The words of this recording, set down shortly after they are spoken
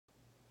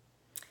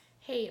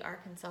Hey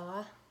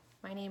Arkansas,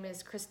 my name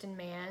is Kristin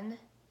Mann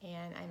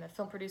and I'm a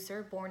film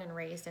producer born and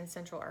raised in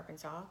Central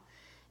Arkansas.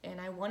 And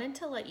I wanted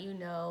to let you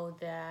know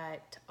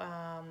that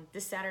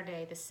this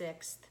Saturday, the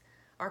 6th,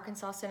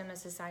 Arkansas Cinema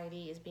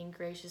Society is being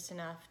gracious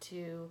enough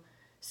to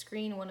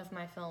screen one of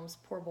my films,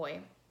 Poor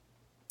Boy,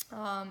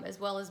 as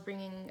well as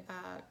bringing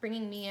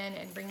me in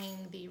and bringing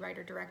the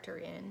writer-director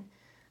in.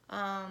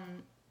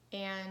 You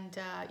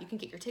can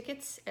get your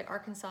tickets at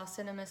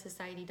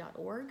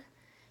arkansascinemasociety.org.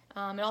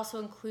 It also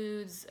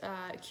includes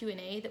a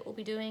Q&A that we'll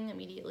be doing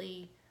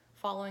immediately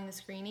following the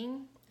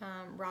screening.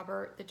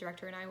 Robert, the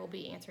director, and I will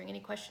be answering any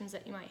questions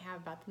that you might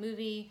have about the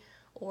movie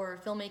or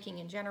filmmaking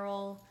in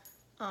general,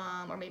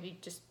 or maybe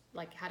just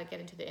like how to get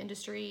into the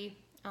industry,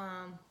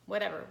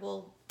 whatever.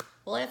 We'll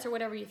answer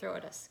whatever you throw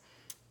at us.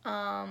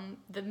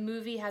 The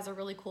movie has a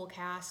really cool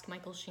cast: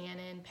 Michael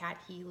Shannon, Pat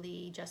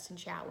Healy, Justin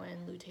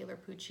Chatwin, Lou Taylor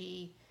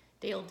Pucci,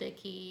 Dale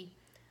Dickey.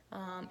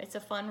 It's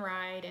a fun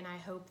ride, and I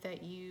hope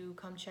that you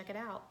come check it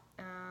out.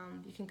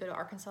 You can go to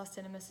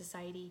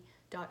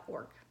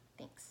arkansascinemasociety.org.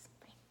 Thanks.